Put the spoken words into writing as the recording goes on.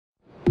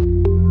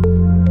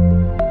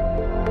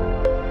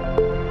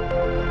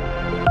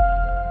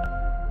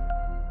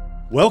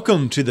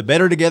Welcome to the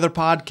Better Together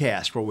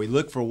podcast, where we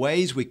look for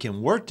ways we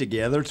can work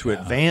together to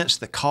advance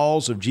the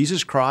cause of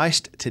Jesus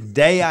Christ.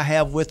 Today I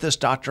have with us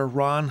Dr.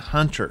 Ron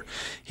Hunter.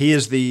 He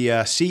is the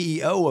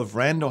CEO of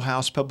Randall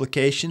House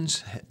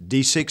Publications,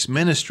 D6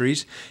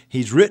 Ministries.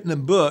 He's written a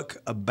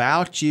book,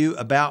 About You,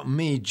 About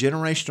Me,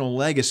 Generational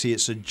Legacy.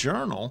 It's a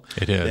journal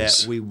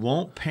that we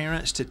want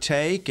parents to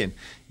take and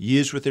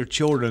use with their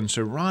children.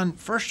 So, Ron,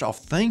 first off,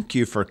 thank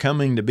you for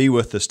coming to be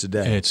with us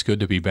today. It's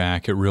good to be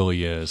back. It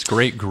really is.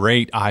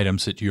 Great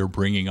items that you're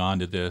bringing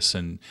onto this.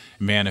 And,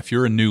 man, if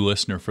you're a new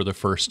listener for the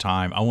first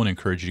time, I want to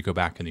encourage you to go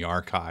back in the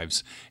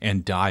archives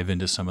and dive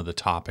into some of the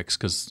topics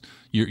because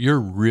you're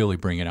really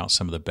bringing out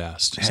some of the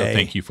best. So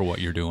thank you for what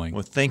you're doing.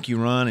 Well, thank you,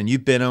 Ron. And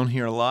you've been on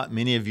here a lot.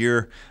 Many of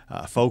your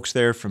folks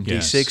there from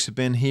D6 have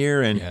been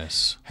here. And,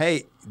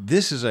 hey,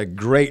 this is a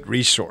great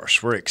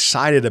resource. We're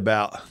excited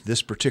about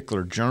this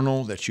particular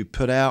journal that you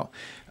put out.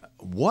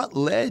 What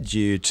led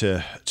you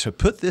to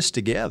put this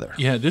together?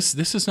 Yeah, this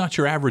is not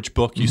your average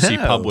book you see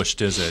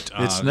published, is it?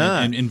 It's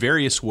not. In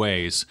various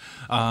ways.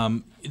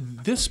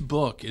 This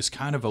book is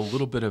kind of a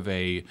little bit of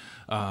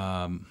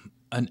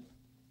an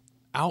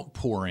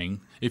outpouring,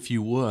 if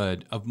you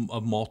would,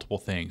 of multiple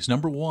things.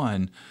 Number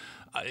one,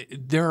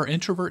 there are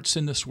introverts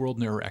in this world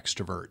and there are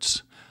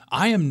extroverts.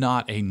 I am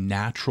not a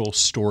natural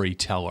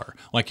storyteller.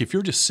 Like if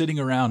you're just sitting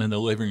around in the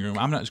living room,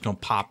 I'm not just going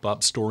to pop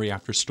up story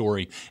after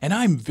story. And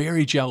I'm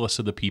very jealous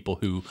of the people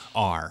who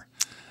are.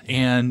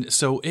 And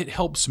so it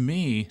helps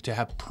me to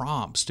have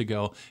prompts to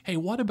go, hey,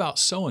 what about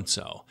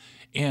so-and-so?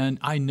 And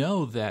I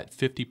know that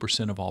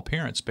 50% of all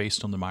parents,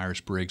 based on the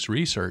Myers-Briggs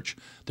research,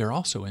 they're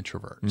also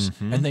introverts,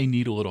 and they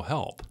need a little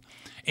help.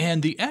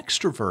 And the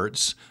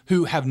extroverts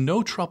who have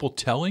no trouble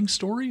telling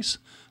stories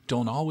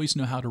don't always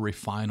know how to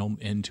refine them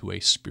into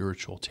a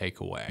spiritual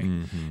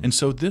takeaway. And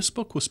so this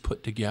book was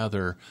put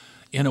together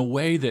in a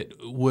way that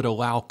would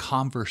allow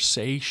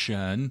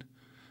conversation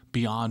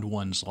beyond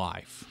one's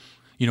life.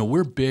 You know,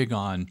 we're big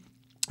on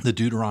the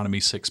Deuteronomy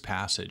 6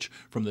 passage.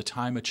 From the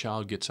time a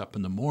child gets up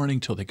in the morning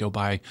till they go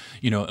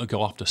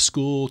off to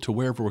school, to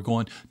wherever we're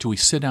going, till we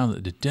sit down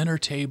at the dinner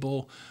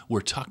table,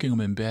 we're tucking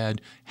them in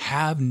bed,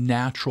 have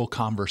natural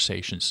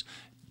conversations.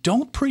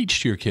 Don't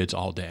preach to your kids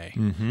all day,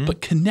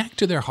 but connect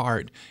to their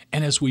heart.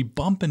 And as we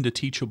bump into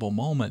teachable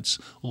moments,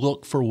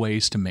 look for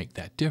ways to make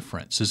that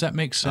difference. Does that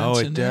make sense?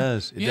 Oh, it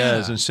does. It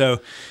does. And so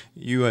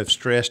you have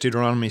stressed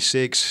Deuteronomy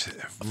 6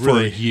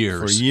 really for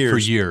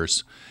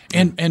years.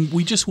 And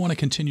we just want to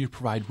continue to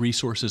provide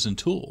resources and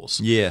tools.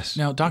 Yes.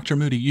 Now, Dr.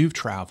 Moody, you've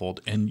traveled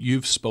and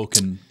you've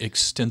spoken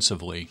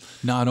extensively,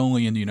 not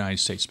only in the United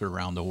States, but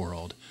around the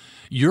world.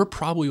 You're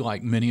probably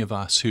like many of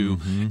us who,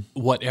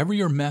 whatever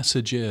your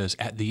message is,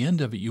 at the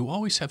end of it, you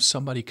always have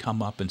somebody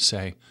come up and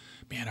say,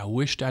 man, I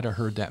wished I'd have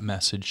heard that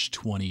message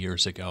 20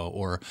 years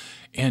ago.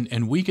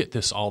 And we get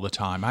this all the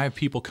time. I have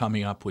people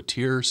coming up with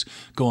tears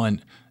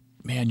going,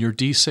 man, your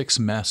D6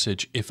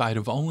 message, if I'd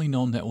have only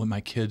known that when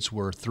my kids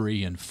were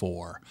 3 and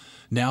 4.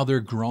 Now they're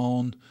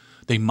grown.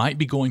 They might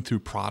be going through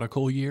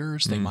prodigal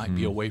years. They might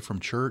be away from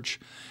church.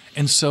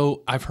 And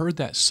so I've heard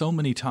that so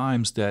many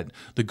times that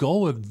the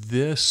goal of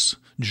this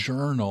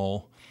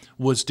journal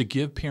was to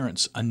give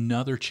parents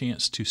another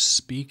chance to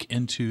speak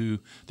into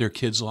their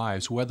kids'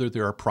 lives, whether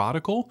they're a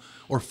prodigal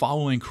or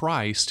following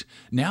Christ.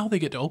 Now they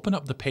get to open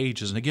up the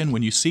pages. And again,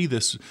 when you see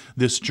this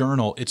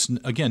journal, it's,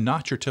 again,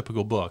 not your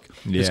typical book.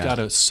 It's got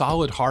a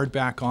solid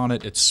hardback on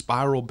it. It's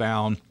spiral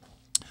bound,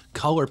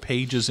 color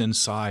pages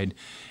inside.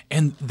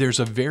 And there's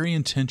a very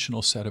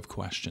intentional set of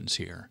questions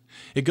here.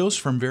 It goes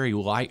from very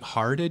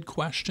lighthearted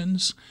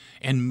questions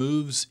and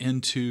moves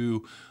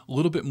into a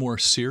little bit more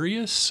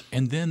serious.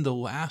 And then the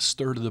last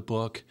third of the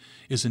book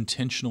is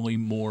intentionally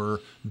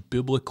more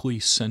biblically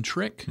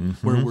centric,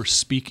 where we're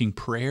speaking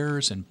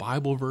prayers and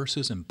Bible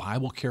verses and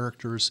Bible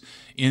characters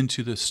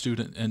into the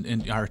student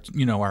and our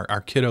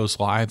kiddos'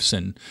 lives.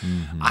 And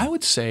I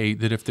would say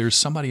that if there's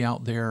somebody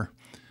out there,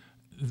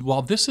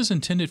 while this is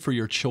intended for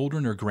your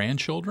children or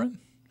grandchildren,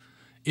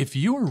 if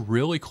you are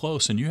really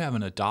close and you have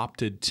an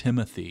adopted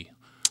Timothy,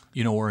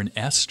 or an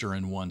Esther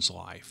in one's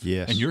life,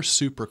 and you're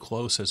super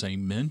close as a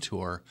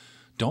mentor,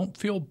 don't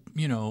feel,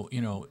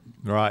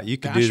 right. You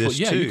could bashful. do this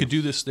too. Yeah, you could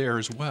do this there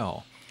as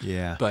well.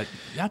 Yeah. But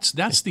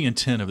that's the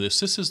intent of this.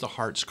 This is the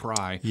heart's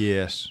cry.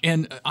 Yes.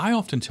 And I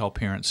often tell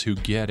parents who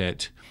get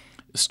it,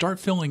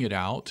 start filling it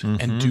out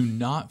and do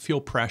not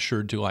feel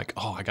pressured to I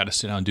got to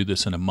sit down and do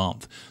this in a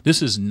month.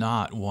 This is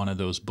not one of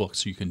those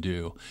books you can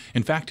do.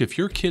 In fact, if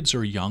your kids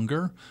are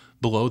younger,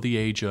 below the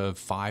age of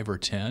 5 or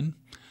 10,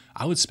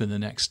 I would spend the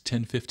next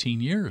 10,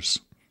 15 years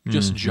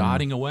just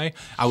jotting away.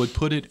 I would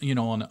put it,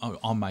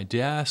 on my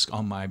desk,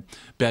 on my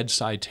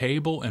bedside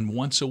table, and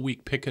once a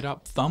week pick it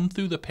up, thumb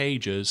through the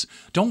pages.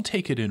 Don't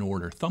take it in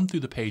order. Thumb through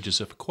the pages.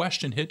 If a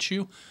question hits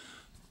you,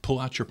 pull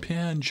out your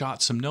pen,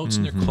 jot some notes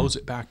in there, close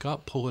it back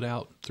up, pull it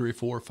out 3 or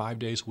 4 or 5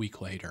 days, a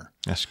week later.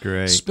 That's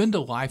great. Spend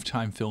a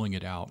lifetime filling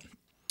it out.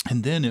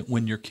 And then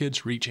when your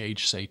kids reach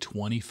age, say,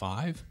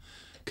 25,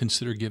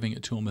 consider giving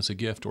it to them as a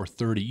gift, or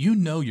 30. You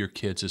know your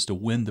kids as to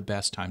when the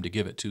best time to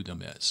give it to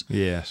them is.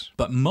 Yes.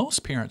 But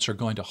most parents are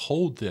going to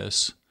hold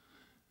this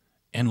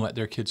and let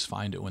their kids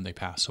find it when they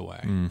pass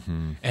away.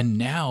 And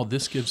now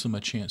this gives them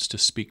a chance to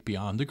speak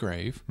beyond the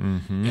grave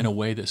in a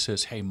way that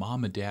says, hey,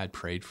 mom and dad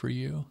prayed for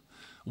you.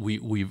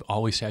 We've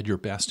always had your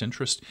best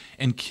interest.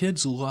 And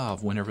kids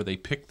love whenever they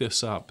pick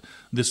this up.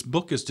 This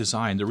book is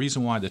designed, the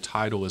reason why the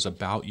title is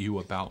About You,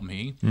 About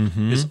Me,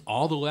 is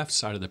all the left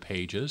side of the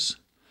pages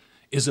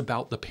is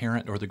about the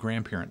parent or the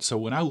grandparent. So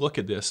when I look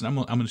at this, and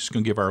I'm just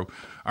going to give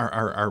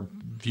our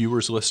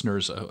viewers,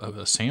 listeners,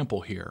 a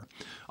sample here.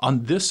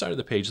 On this side of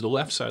the page, the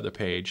left side of the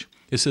page,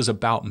 it says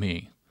About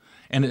Me.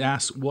 And it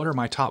asks, what are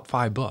my top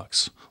 5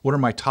 books? What are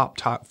my top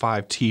 5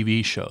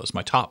 TV shows?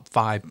 My top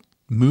 5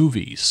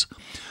 movies?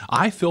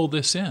 I fill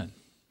this in.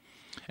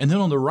 And then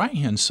on the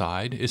right-hand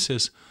side, it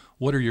says,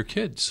 what are your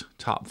kids'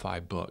 top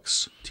 5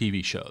 books,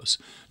 TV shows?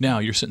 Now,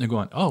 you're sitting there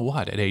going, oh,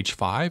 what, at age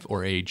 5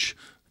 or age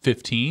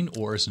 15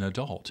 or as an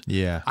adult?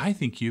 Yeah. I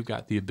think you've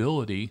got the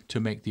ability to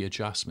make the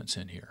adjustments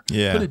in here.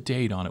 Yeah. Put a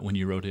date on it when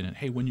you wrote it in.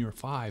 Hey, when you were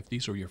 5,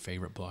 these are your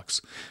favorite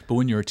books. But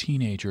when you're a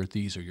teenager,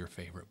 these are your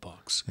favorite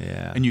books.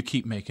 Yeah. And you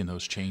keep making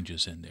those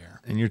changes in there.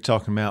 And you're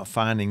talking about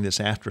finding this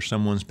after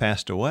someone's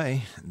passed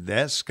away.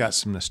 That's got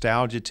some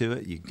nostalgia to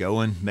it. You go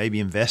and maybe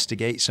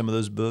investigate some of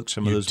those books,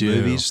 some of those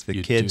movies.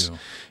 The kids,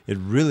 it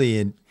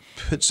really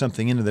put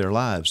something into their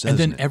lives,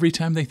 doesn't and then it? every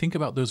time they think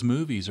about those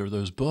movies or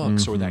those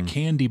books or that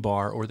candy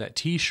bar or that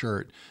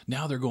T-shirt,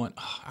 now they're going,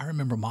 oh, I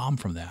remember mom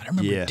from that. I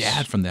remember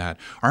dad from that.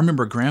 I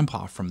remember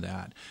grandpa from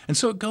that. And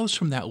so it goes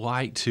from that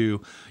light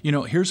to,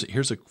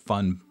 here's a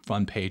fun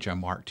page I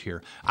marked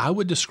here. I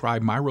would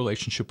describe my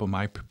relationship with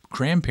my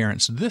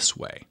grandparents this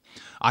way.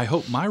 I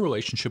hope my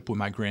relationship with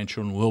my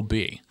grandchildren will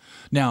be.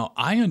 Now,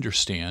 I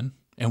understand,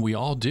 and we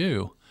all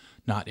do,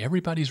 not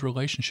everybody's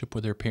relationship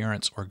with their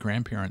parents or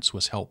grandparents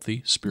was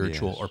healthy,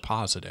 spiritual, or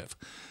positive.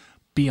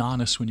 Be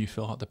honest when you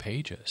fill out the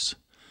pages,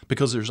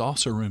 because there's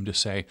also room to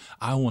say,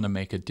 I want to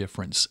make a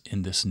difference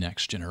in this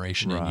next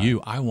generation in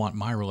you. I want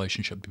my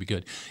relationship to be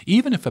good.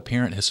 Even if a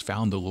parent has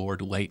found the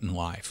Lord late in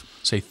life,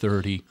 say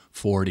 30,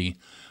 40,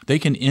 they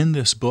can in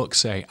this book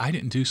say, I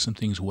didn't do some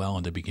things well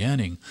in the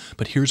beginning,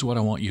 but here's what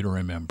I want you to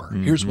remember.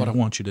 Here's what I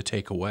want you to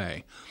take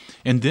away.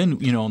 And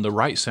then, on the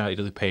right side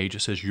of the page, it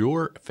says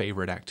your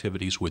favorite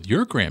activities with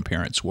your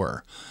grandparents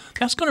were.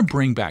 That's going to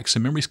bring back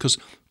some memories, because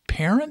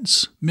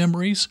parents'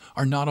 memories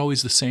are not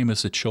always the same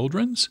as the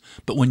children's,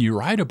 but when you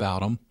write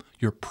about them,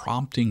 you're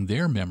prompting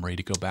their memory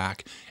to go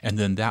back, and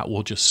then that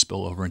will just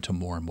spill over into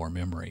more and more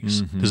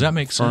memories. Does that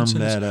make sense? Firm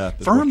that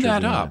up. Firm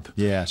that up.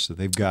 Yeah, so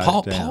they've got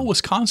it down. Paul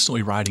was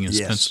constantly writing his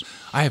pencil.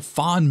 I have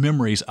fond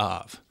memories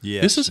of.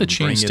 Yes, this is a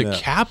chance to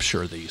up.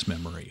 capture these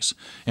memories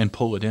and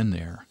pull it in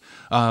there.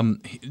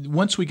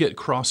 Once we get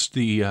across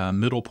the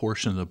middle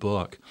portion of the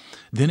book,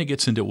 then it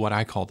gets into what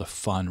I call the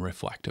fun,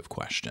 reflective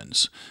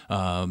questions.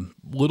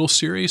 Little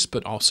serious,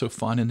 but also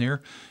fun in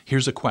there.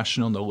 Here's a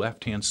question on the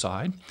left-hand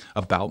side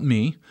about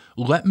me.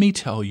 Let me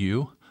tell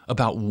you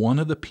about one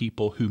of the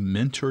people who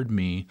mentored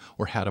me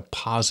or had a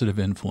positive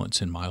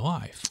influence in my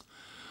life.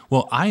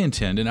 Well, I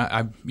intend, and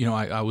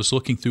I was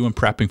looking through and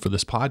prepping for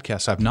this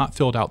podcast. I've not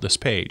filled out this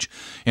page,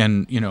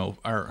 and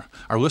our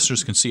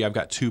listeners can see I've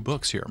got 2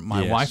 books here.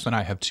 My wife and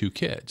I have 2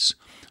 kids,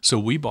 so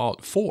we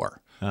bought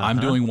 4. I'm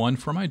doing one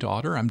for my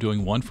daughter. I'm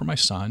doing one for my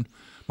son.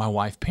 My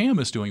wife Pam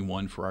is doing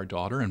one for our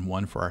daughter and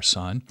one for our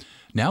son.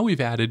 Now we've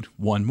added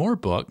one more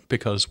book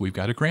because we've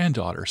got a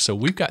granddaughter, so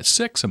we've got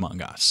 6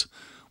 among us,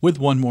 with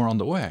one more on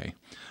the way.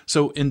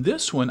 So in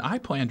this one, I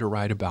plan to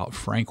write about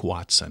Frank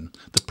Watson,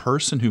 the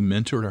person who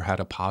mentored or had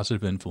a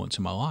positive influence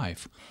in my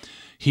life.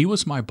 He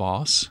was my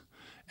boss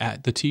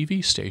at the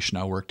TV station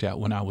I worked at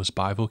when I was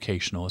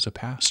bivocational as a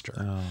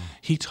pastor.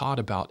 He taught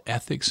about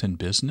ethics in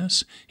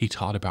business. He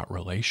taught about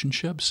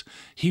relationships.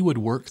 He would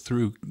work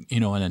through,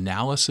 an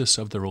analysis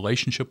of the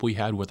relationship we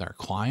had with our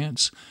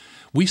clients.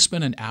 We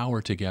spent an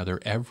hour together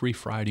every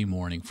Friday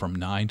morning from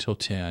 9 till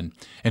 10,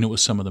 and it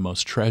was some of the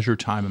most treasured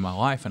time in my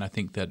life, and I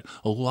think that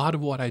a lot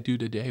of what I do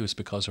today was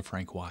because of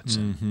Frank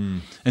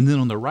Watson. And then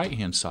on the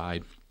right-hand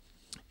side,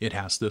 it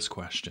has this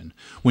question.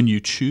 When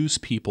you choose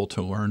people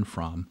to learn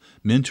from,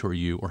 mentor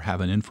you, or have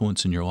an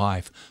influence in your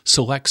life,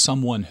 select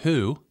someone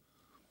who,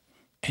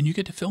 and you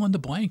get to fill in the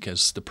blank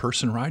as the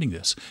person writing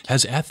this,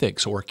 has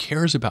ethics or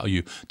cares about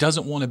you,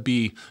 doesn't want to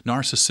be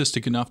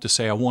narcissistic enough to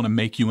say, I want to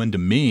make you into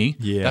me.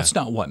 Yeah. That's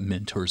not what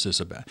mentors is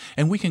about.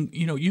 And we can,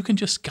 you can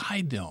just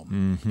guide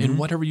them in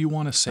whatever you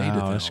want to say to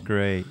them. That's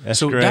great.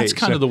 That's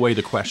kind of the way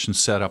the question's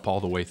set up all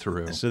the way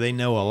through. So they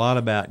know a lot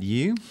about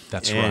you.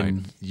 That's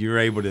and right. You're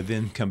able to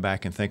then come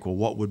back and think, well,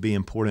 what would be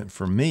important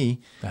for me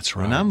That's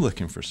right. when I'm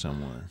looking for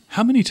someone?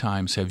 How many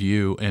times have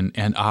you and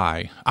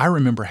I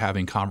remember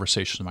having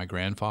conversations with my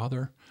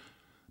grandfather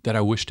that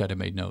I wished I'd have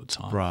made notes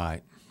on.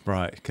 Right.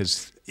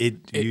 Because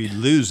you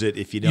lose it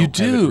if you don't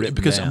have it written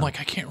because down. I'm like,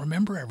 I can't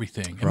remember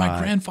everything. And my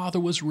grandfather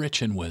was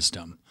rich in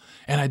wisdom,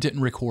 and I didn't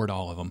record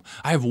all of them.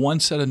 I have one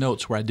set of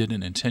notes where I did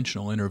an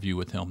intentional interview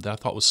with him that I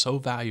thought was so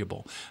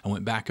valuable. I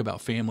went back about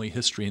family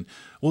history, and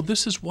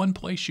this is one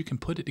place you can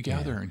put it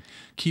together and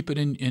keep it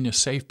in a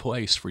safe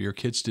place for your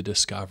kids to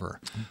discover.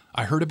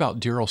 I heard about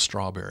Darryl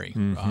Strawberry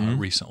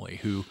recently,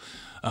 who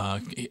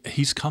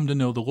He's come to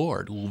know the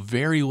Lord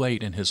very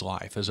late in his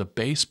life. As a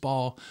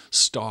baseball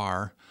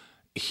star,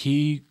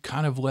 he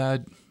kind of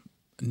led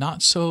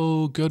not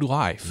so good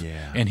life.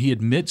 Yeah. And he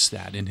admits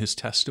that in his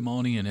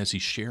testimony and as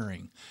he's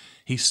sharing.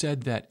 He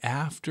said that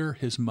after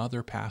his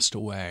mother passed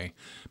away,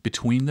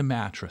 between the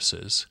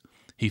mattresses,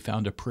 he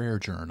found a prayer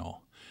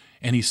journal.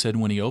 And he said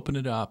when he opened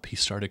it up, he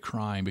started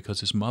crying because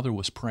his mother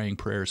was praying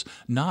prayers,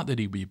 not that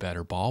he'd be a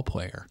better ball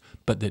player,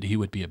 but that he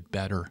would be a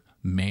better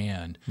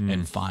man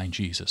and find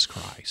Jesus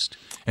Christ.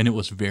 And it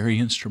was very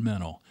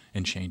instrumental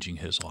in changing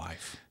his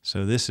life.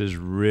 So this is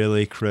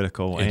really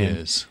critical. It and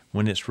is.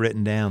 When it's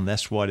written down,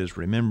 that's what is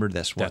remembered.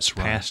 That's what's That's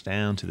right. passed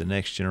down to the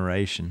next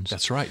generations.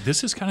 That's right.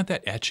 This is kind of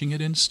that etching it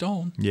in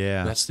stone.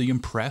 Yeah. That's the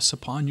impress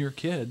upon your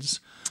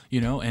kids,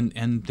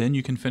 and then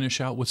you can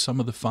finish out with some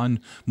of the fun,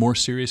 more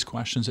serious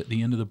questions at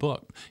the end of the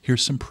book.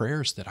 Here's some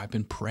prayers that I've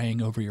been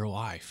praying over your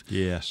life.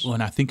 Yes.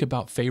 When I think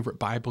about favorite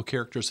Bible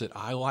characters that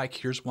I like,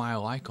 here's why I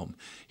like them.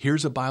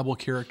 Here's a Bible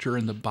character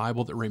in the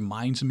Bible that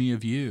reminds me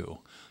of you.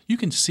 You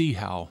can see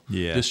how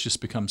this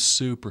just becomes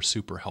super,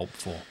 super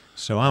helpful.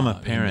 So I'm a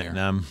parent and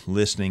I'm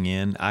listening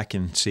in. I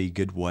can see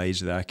good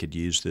ways that I could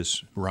use this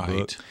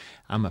book.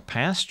 I'm a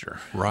pastor.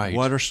 Right.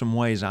 What are some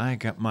ways I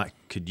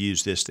could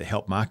use this to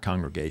help my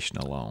congregation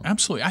along?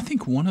 Absolutely. I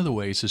think one of the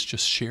ways is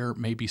just share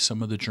maybe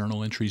some of the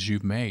journal entries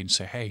you've made and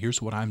say, hey,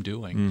 here's what I'm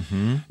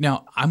doing.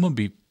 Now, I'm going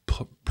to be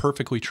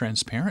perfectly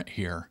transparent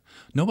here.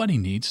 Nobody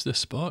needs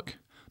this book.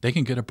 They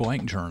can get a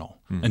blank journal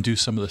and do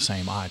some of the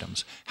same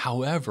items.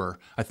 However,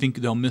 I think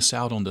they'll miss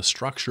out on the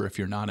structure if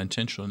you're not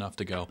intentional enough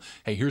to go,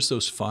 hey, here's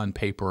those fun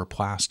paper or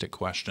plastic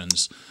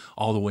questions,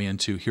 all the way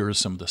into here are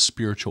some of the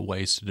spiritual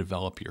ways to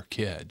develop your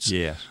kids.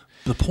 Yes.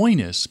 The point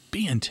is,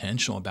 be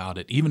intentional about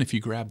it, even if you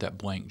grab that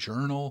blank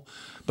journal.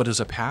 But as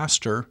a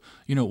pastor,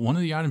 one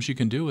of the items you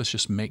can do is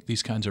just make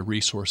these kinds of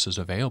resources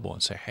available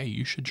and say, hey,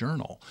 you should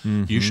journal.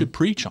 You should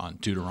preach on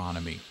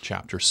Deuteronomy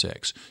chapter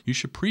 6. You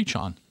should preach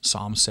on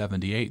Psalm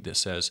 78 that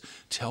says,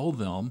 tell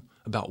them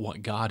about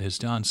what God has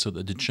done so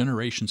that the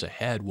generations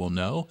ahead will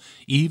know,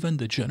 even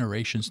the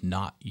generations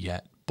not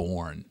yet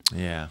born.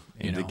 Yeah,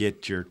 and to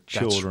get your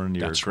children,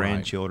 your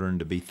grandchildren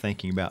to be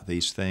thinking about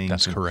these things.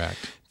 That's correct.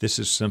 This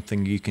is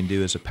something you can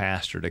do as a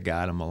pastor to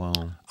guide them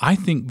along. I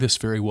think this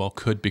very well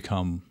could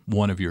become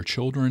one of your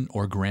children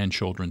or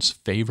grandchildren's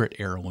favorite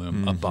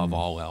heirloom above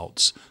all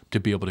else, to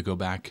be able to go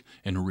back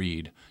and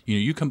read.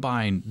 You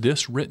combine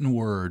this written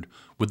word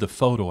with the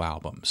photo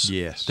albums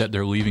that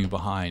they're leaving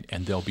behind,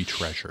 and they'll be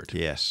treasured.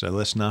 Yes, so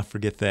let's not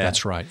forget that.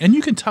 That's right. And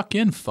you can tuck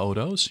in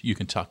photos. You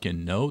can tuck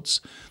in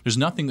notes. There's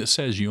nothing that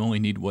says you only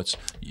need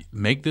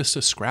make this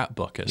a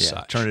scrapbook as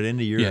such. Turn it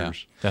into yours. Yeah,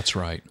 that's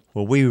right.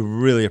 Well, we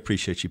really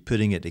appreciate you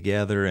putting it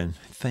together, and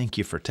thank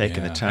you for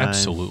taking the time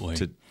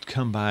to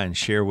come by and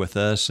share with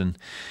us. And,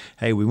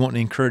 hey, we want to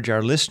encourage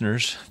our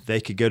listeners. They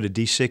could go to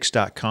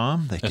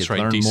d6.com. They could learn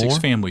more.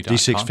 D6family.com.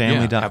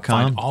 D6family.com.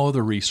 Find all of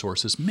the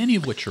resources, many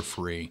of which are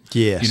free.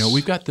 Yes.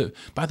 We've got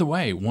by the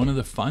way, one of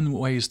the fun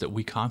ways that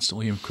we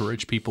constantly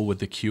encourage people with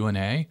the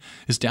Q&A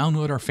is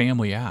download our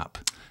family app.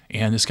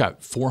 And it's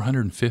got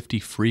 450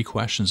 free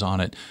questions on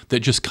it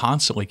that just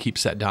constantly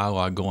keeps that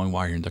dialogue going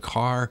while you're in the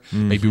car,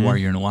 maybe while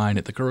you're in line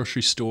at the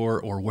grocery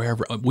store or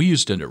wherever. We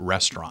used it at a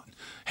restaurant.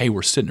 Hey,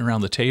 we're sitting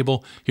around the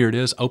table. Here it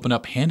is. Open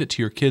up, hand it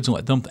to your kids, and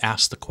let them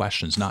ask the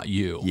questions, not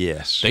you.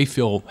 Yes. They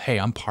feel, hey,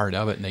 I'm part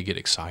of it, and they get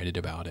excited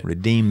about it.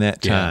 Redeem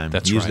that time.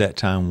 Use that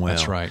time well.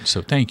 That's right.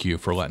 So thank you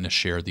for letting us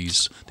share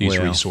these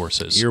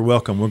resources. You're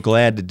welcome. We're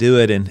glad to do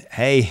it. And,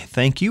 hey,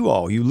 thank you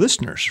all, you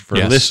listeners, for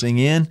listening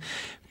in.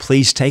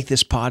 Please take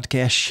this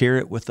podcast, share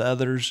it with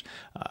others,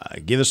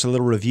 give us a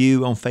little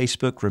review on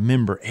Facebook.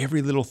 Remember,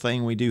 every little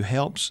thing we do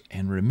helps,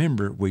 and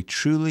remember, we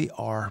truly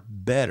are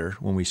better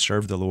when we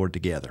serve the Lord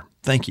together.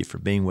 Thank you for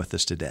being with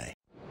us today.